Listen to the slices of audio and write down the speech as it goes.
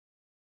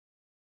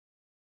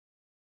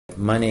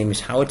My name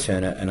is Howard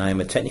Turner and I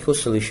am a Technical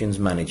Solutions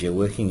Manager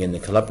working in the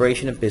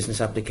Collaboration and Business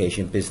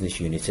Application Business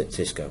Unit at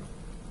Cisco.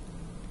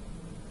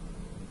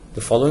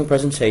 The following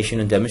presentation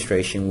and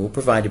demonstration will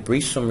provide a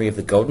brief summary of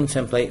the golden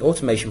template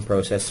automation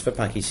process for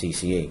Packaged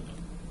CCE.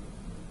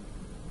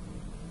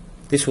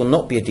 This will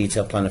not be a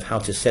detailed plan of how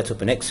to set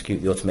up and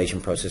execute the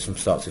automation process from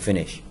start to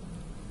finish.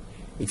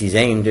 It is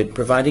aimed at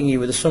providing you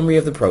with a summary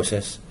of the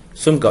process,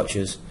 some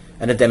gotchas,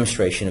 and a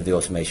demonstration of the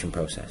automation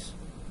process.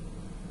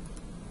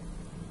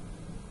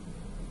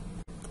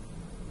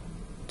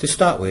 To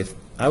start with,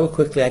 I will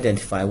quickly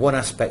identify one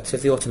aspect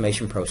of the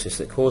automation process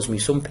that caused me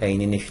some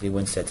pain initially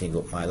when setting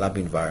up my lab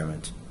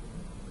environment.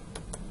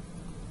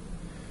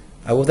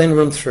 I will then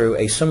run through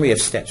a summary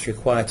of steps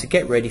required to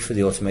get ready for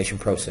the automation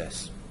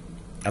process.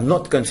 I'm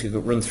not going to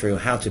run through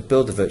how to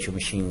build the virtual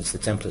machines the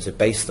templates are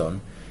based on.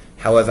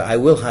 However, I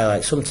will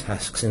highlight some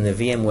tasks in the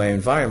VMware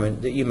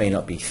environment that you may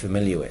not be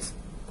familiar with.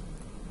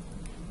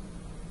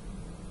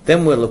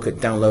 Then we'll look at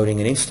downloading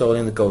and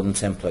installing the golden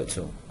template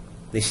tool.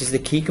 This is the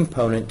key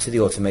component to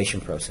the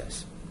automation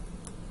process.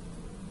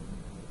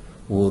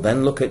 We will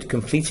then look at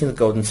completing the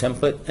golden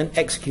template and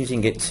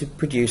executing it to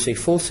produce a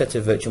full set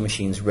of virtual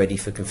machines ready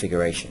for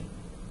configuration.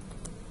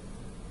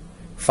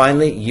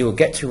 Finally, you will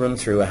get to run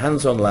through a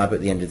hands-on lab at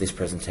the end of this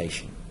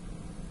presentation.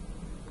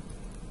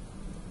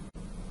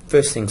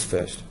 First things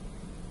first,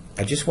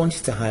 I just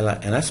wanted to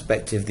highlight an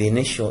aspect of the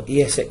initial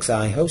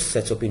ESXi host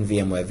setup in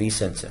VMware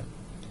vCenter.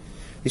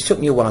 This took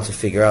me a while to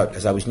figure out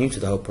as I was new to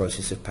the whole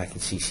process of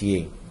Packaged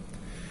CCE.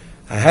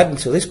 I had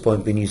until this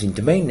point been using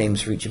domain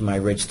names for each of my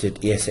registered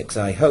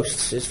ESXi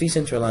hosts, as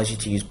vCenter allows you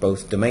to use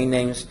both domain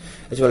names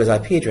as well as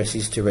IP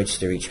addresses to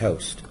register each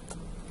host.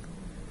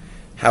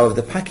 However,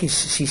 the Packaged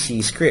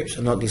CCE scripts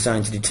are not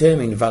designed to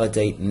determine,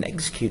 validate and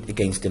execute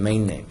against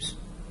domain names.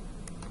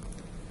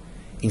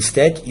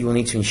 Instead, you will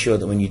need to ensure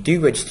that when you do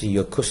register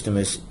your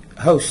customers'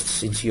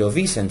 hosts into your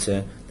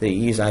vCenter, that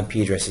you use IP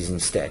addresses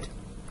instead.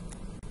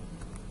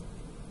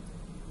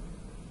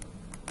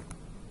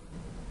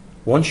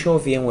 Once your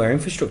VMware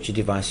infrastructure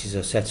devices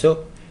are set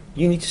up,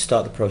 you need to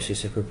start the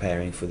process of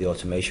preparing for the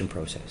automation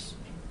process.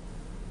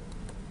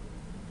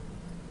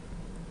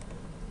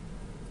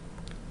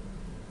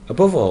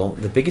 Above all,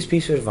 the biggest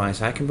piece of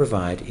advice I can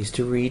provide is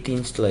to read the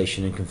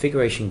installation and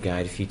configuration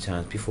guide a few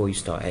times before you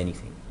start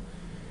anything.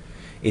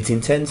 Its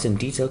intents and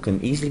detail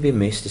can easily be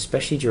missed,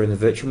 especially during the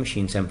virtual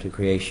machine template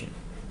creation.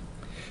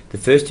 The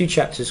first two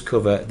chapters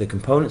cover the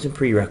components and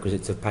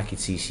prerequisites of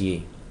Packaged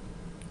CCE.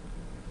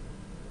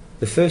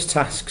 The first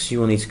tasks you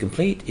will need to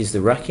complete is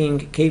the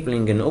racking,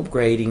 cabling and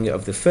upgrading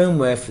of the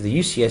firmware for the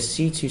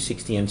UCS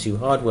C260M2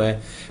 hardware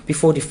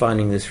before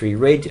defining the 3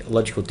 RAID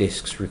logical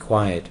disks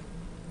required.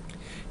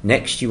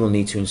 Next, you will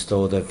need to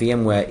install the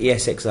VMware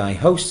ESXi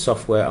host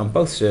software on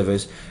both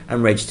servers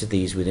and register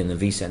these within the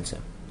vCenter.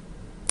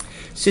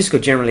 Cisco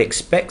generally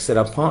expects that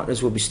our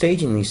partners will be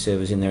staging these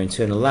servers in their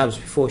internal labs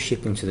before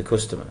shipping to the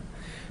customer.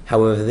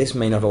 However, this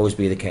may not always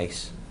be the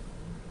case.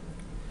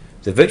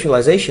 The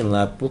virtualization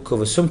lab will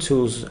cover some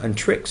tools and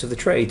tricks of the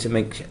trade to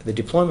make the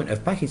deployment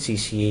of Packaged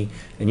CCE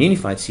and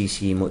Unified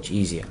CCE much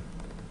easier.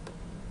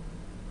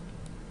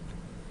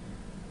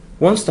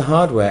 Once the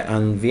hardware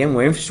and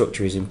VMware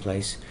infrastructure is in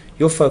place,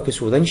 your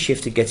focus will then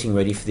shift to getting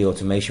ready for the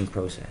automation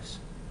process.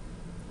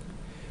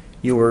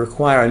 You will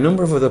require a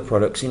number of other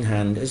products in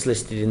hand as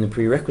listed in the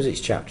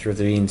prerequisites chapter of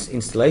the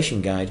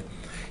installation guide.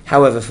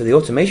 However, for the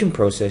automation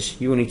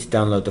process, you will need to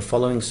download the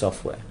following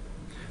software: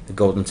 the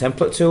golden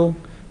template tool,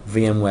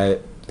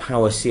 VMware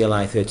Power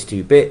CLI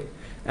 32-bit,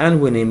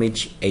 and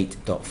WinImage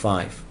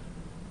 8.5.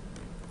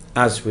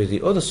 As with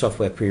the other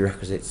software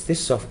prerequisites, this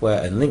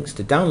software and links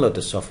to download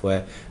the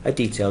software are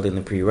detailed in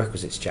the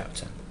prerequisites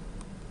chapter.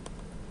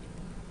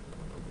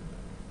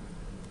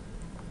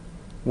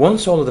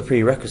 Once all of the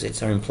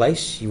prerequisites are in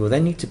place, you will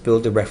then need to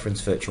build the reference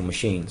virtual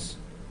machines.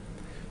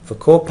 For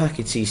core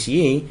Packaged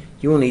CCE,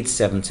 you will need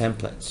 7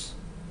 templates.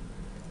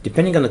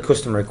 Depending on the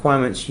customer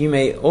requirements, you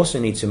may also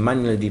need to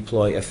manually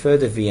deploy a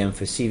further VM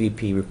for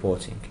CVP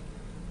reporting.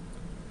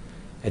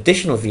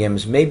 Additional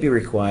VMs may be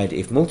required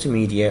if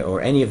multimedia or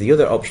any of the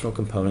other optional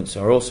components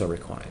are also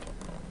required.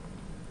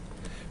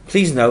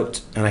 Please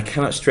note, and I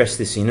cannot stress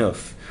this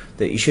enough,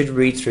 that you should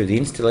read through the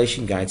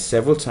installation guide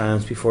several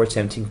times before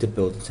attempting to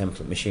build the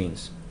template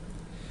machines.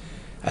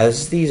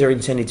 As these are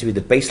intended to be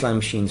the baseline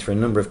machines for a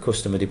number of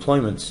customer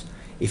deployments,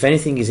 if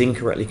anything is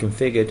incorrectly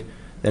configured,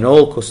 then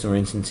all customer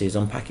instances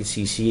on Packaged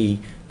CCE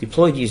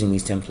deployed using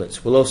these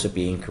templates will also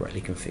be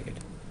incorrectly configured.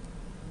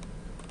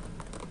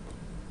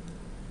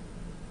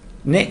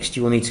 Next,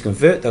 you will need to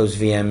convert those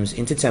VMs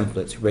into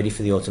templates ready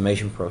for the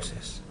automation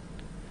process.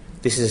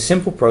 This is a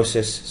simple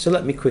process, so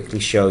let me quickly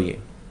show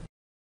you.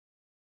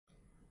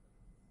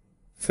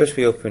 First,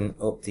 we open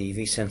up the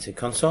vCenter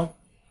console.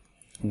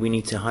 We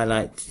need to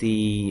highlight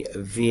the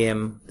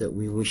VM that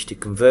we wish to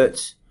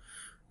convert,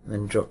 and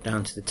then drop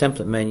down to the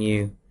template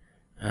menu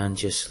and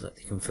just select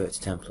the convert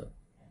to template.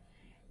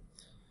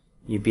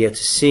 You'll be able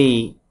to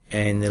see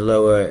in the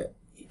lower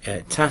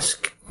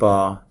task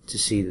bar to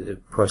see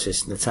that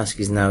the task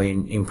is now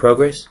in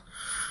progress.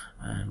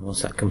 And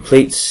once that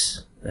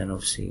completes, then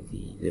obviously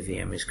the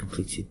VM has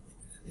completed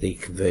the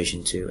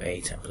conversion to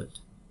a template.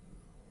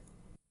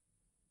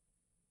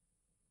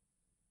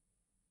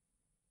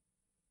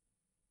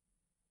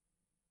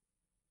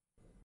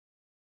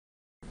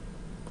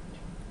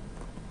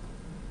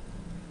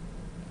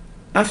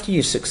 After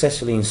you've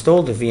successfully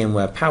installed the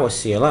VMware Power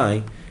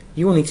CLI,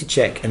 you will need to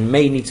check and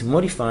may need to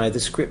modify the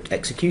script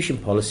execution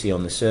policy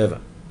on the server.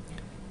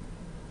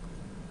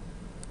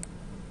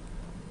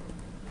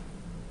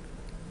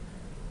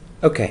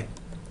 Okay,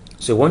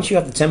 so once you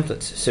have the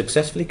templates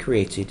successfully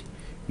created,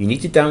 you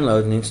need to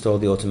download and install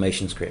the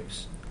automation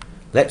scripts.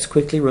 Let's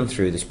quickly run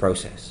through this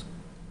process.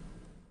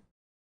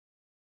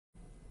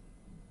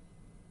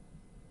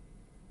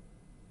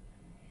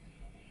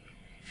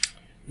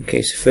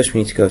 Okay, so first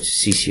we need to go to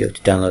CCO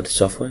to download the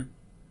software.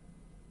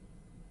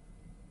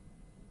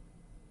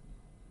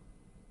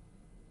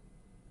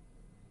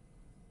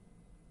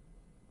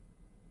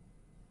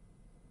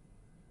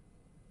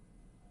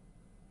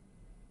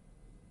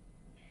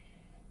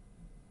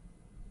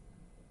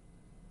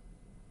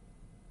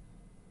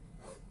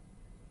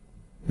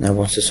 Now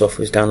once the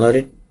software is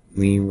downloaded,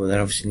 we will then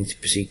obviously need to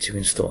proceed to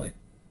install it.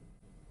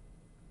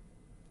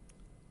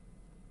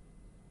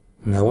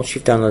 Now once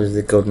you've downloaded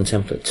the Golden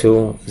Template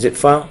Tool zip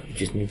file, you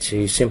just need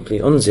to simply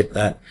unzip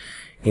that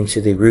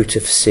into the root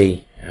of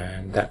C,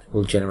 and that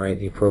will generate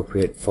the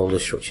appropriate folder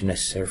structure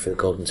necessary for the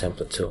Golden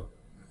Template Tool.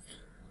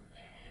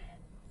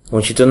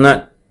 Once you've done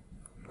that,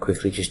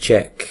 quickly just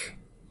check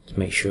to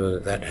make sure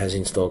that that has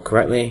installed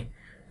correctly,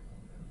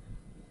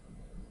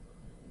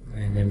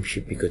 and then we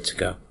should be good to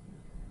go.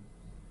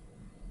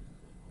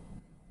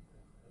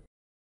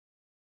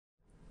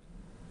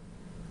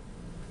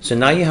 So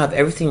now you have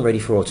everything ready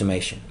for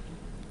automation.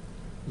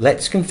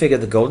 Let's configure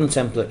the Golden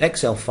Template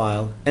Excel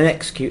file and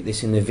execute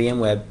this in the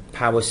VMware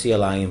Power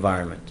CLI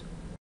environment.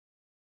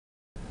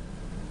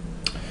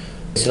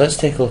 So let's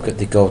take a look at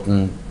the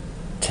Golden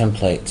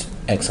Template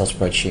Excel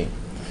spreadsheet.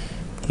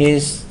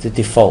 Here's the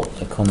default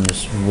that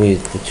comes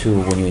with the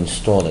tool when you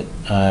install it.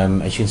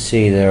 As you can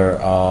see,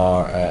 there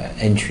are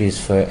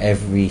entries for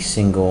every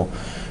single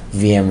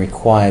VM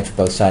required for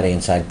both side A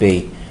and side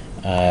B.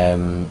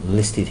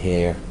 Listed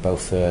here,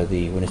 both for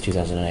the Windows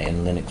 2008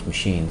 and Linux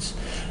machines.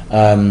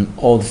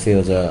 All the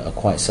fields are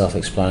quite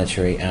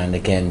self-explanatory, and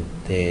again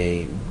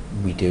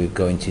we do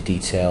go into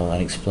detail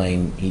and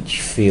explain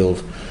each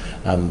field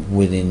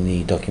within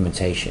the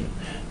documentation.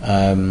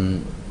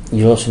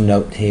 You'll also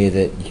note here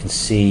that you can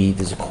see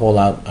there's a call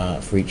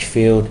out for each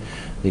field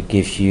that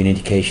gives you an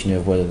indication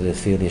of whether the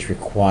field is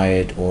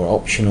required or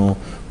optional,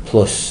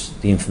 plus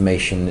the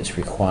information that's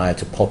required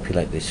to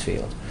populate this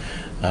field.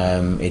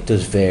 It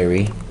does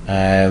vary.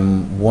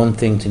 One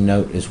thing to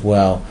note as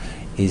well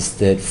is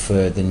that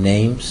for the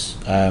names,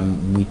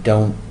 we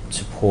don't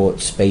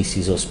support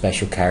spaces or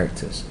special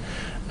characters.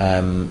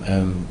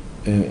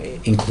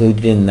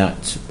 Included in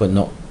that, but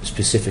not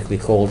specifically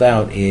called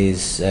out,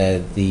 is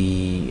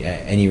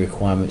any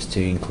requirements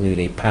to include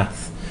a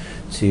path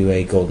to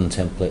a Golden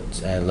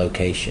Template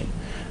location.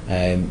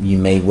 You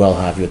may well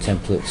have your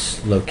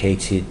templates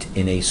located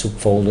in a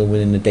subfolder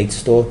within the data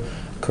store.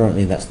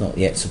 Currently that's not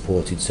yet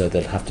supported, so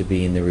they'll have to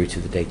be in the root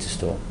of the data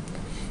store.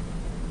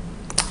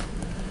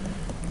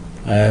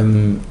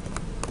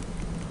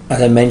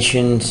 As I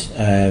mentioned,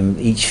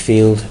 each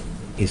field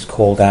is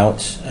called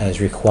out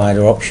as required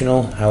or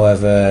optional.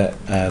 However,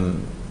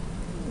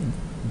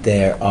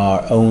 there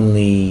are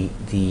only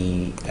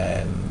the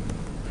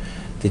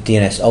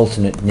DNS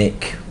alternate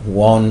NIC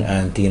 1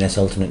 and DNS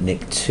alternate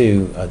NIC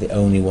 2 are the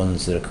only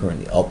ones that are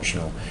currently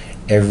optional.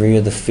 Every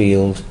other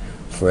field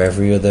for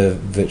every other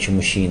virtual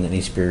machine that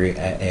needs to be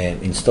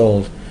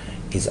installed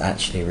is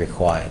actually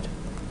required.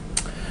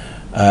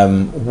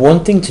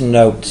 One thing to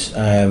note,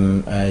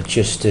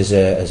 just as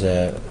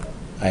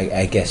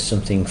I guess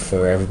something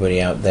for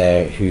everybody out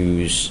there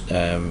who's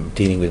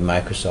dealing with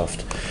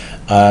Microsoft,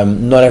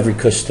 not every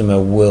customer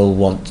will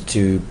want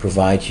to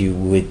provide you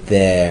with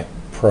their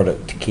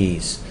product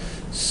keys.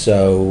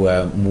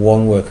 So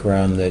one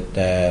workaround that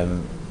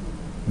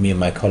me and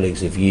my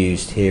colleagues have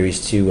used here is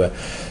to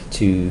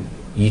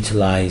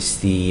utilize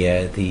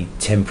the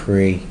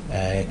temporary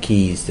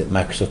keys that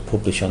Microsoft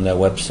publish on their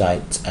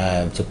website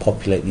to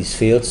populate these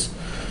fields,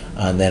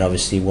 and then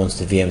obviously once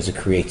the VMs are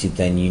created,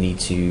 then you need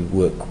to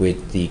work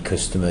with the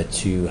customer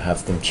to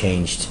have them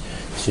changed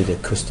to the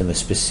customer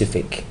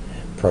specific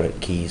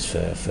product keys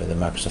for the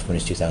Microsoft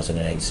Windows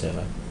 2008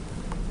 server.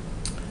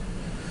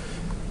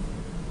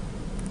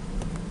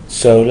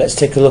 So let's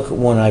take a look at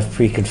one I've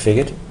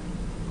pre-configured.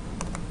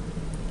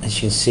 As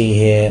you can see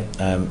here,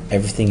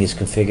 everything is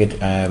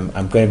configured.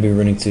 I'm going to be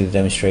running through the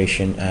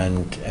demonstration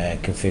and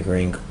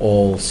configuring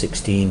all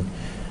 16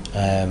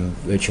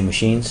 virtual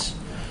machines.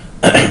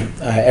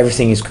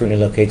 Everything is currently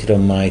located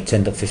on my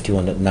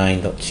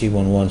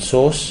 10.51.9.211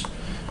 source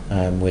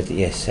with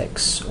the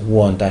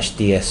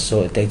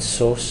ESX1-DS data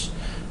source.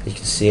 As you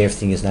can see,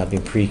 everything has now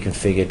been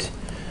pre-configured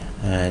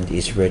and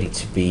is ready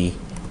to be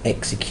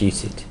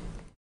executed.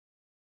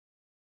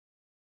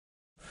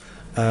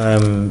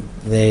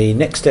 The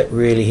next step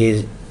really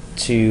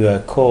to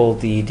call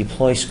the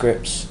deploy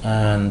scripts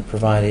and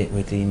provide it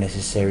with the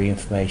necessary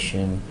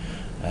information,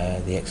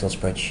 the Excel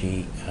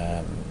spreadsheet,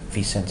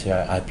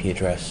 vCenter IP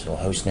address or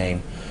host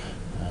name,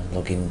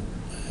 login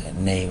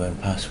name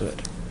and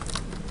password.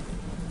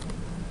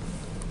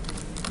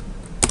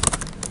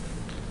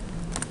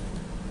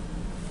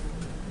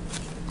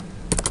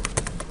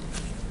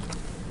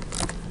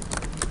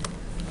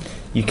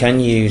 You can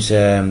use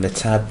the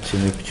tab to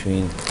move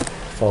between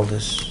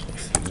folders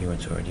if you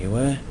weren't already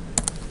aware.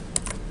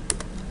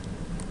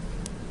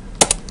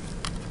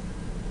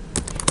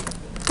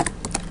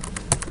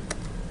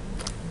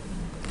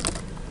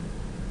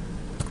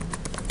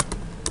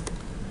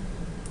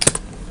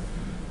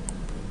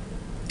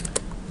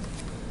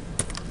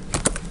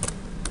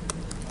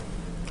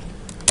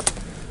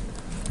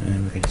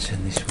 And we're going to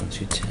send this one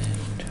to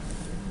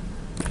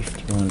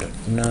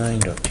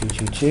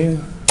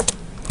 10.51.9.222.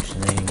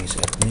 Username is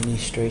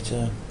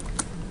administrator.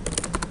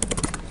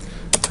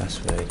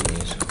 Password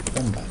is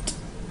wombat.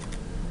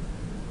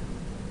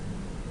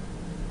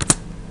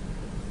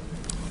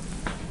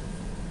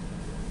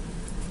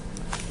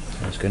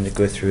 So it's going to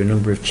go through a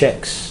number of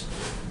checks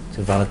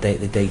to validate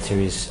the data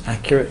is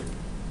accurate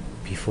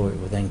before it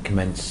will then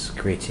commence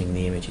creating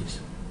the images.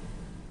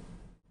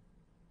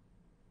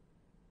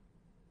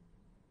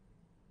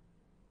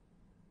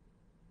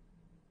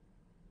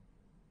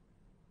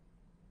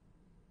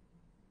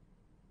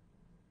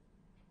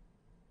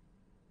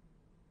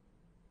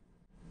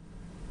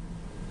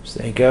 So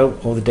there you go,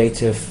 all the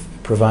data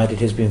provided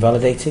has been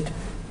validated.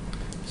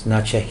 It's now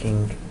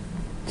checking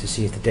to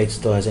see if the data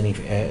store has any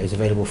is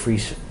available free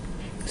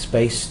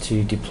space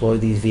to deploy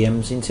these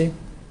VMs into.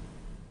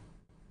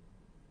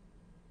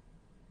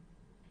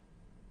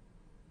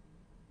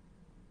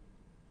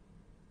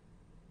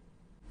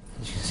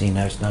 As you can see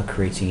now, it's now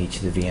creating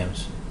each of the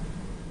VMs.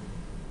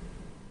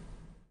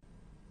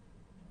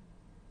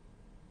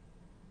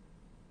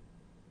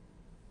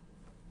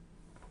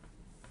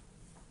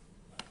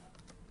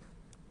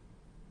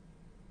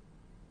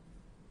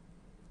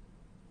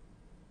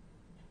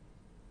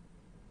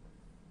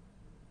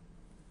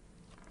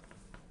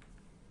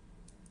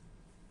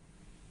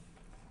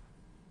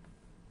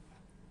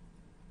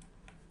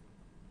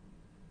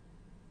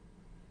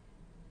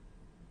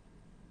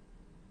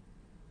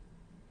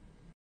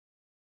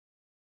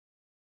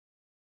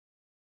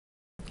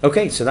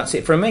 Okay, so that's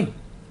it from me.